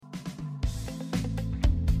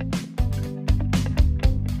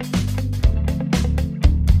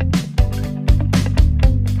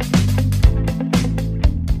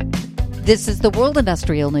This is the World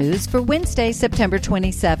Industrial News for Wednesday, September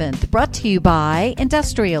 27th, brought to you by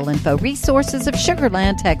Industrial Info Resources of Sugar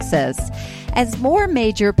Land, Texas. As more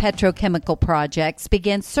major petrochemical projects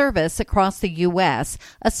begin service across the U.S.,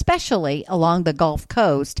 especially along the Gulf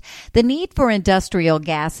Coast, the need for industrial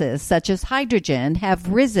gases such as hydrogen have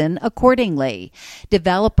risen accordingly.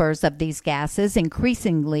 Developers of these gases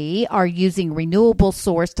increasingly are using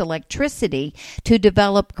renewable-sourced electricity to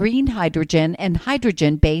develop green hydrogen and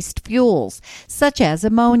hydrogen-based fuels, such as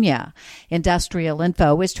ammonia. Industrial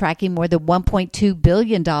Info is tracking more than $1.2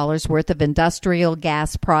 billion worth of industrial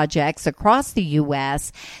gas projects across the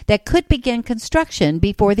U.S. that could begin construction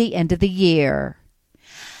before the end of the year.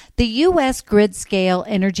 The U.S. grid-scale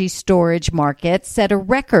energy storage market set a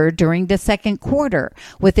record during the second quarter,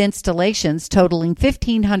 with installations totaling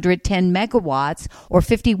 1,510 megawatts or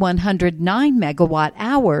 5,109 megawatt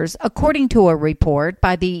hours, according to a report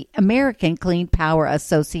by the American Clean Power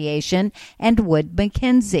Association and Wood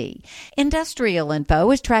Mackenzie. Industrial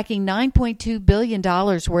Info is tracking $9.2 billion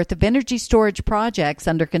worth of energy storage projects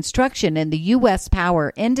under construction in the U.S.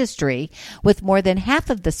 power industry, with more than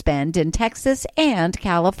half of the spend in Texas and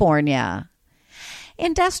California.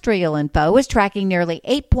 Industrial Info is tracking nearly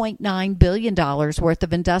 $8.9 billion worth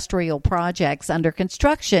of industrial projects under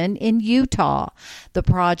construction in Utah. The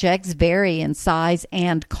projects vary in size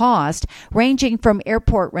and cost, ranging from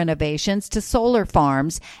airport renovations to solar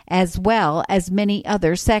farms, as well as many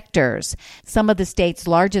other sectors. Some of the state's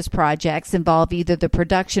largest projects involve either the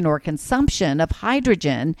production or consumption of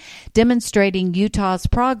hydrogen, demonstrating Utah's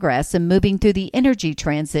progress in moving through the energy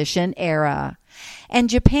transition era. And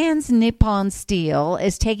Japan's Nippon Steel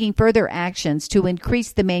is taking further actions to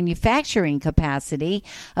increase the manufacturing capacity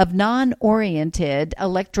of non-oriented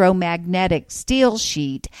electromagnetic steel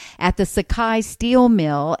sheet at the Sakai Steel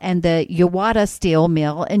Mill and the Yawata Steel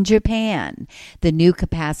Mill in Japan. The new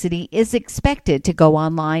capacity is expected to go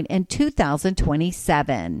online in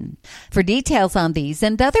 2027. For details on these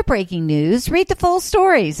and other breaking news, read the full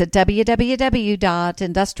stories at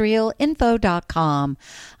www.industrialinfo.com.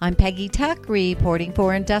 I'm Peggy Tuck, reporting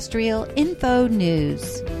for Industrial Info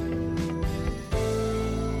News.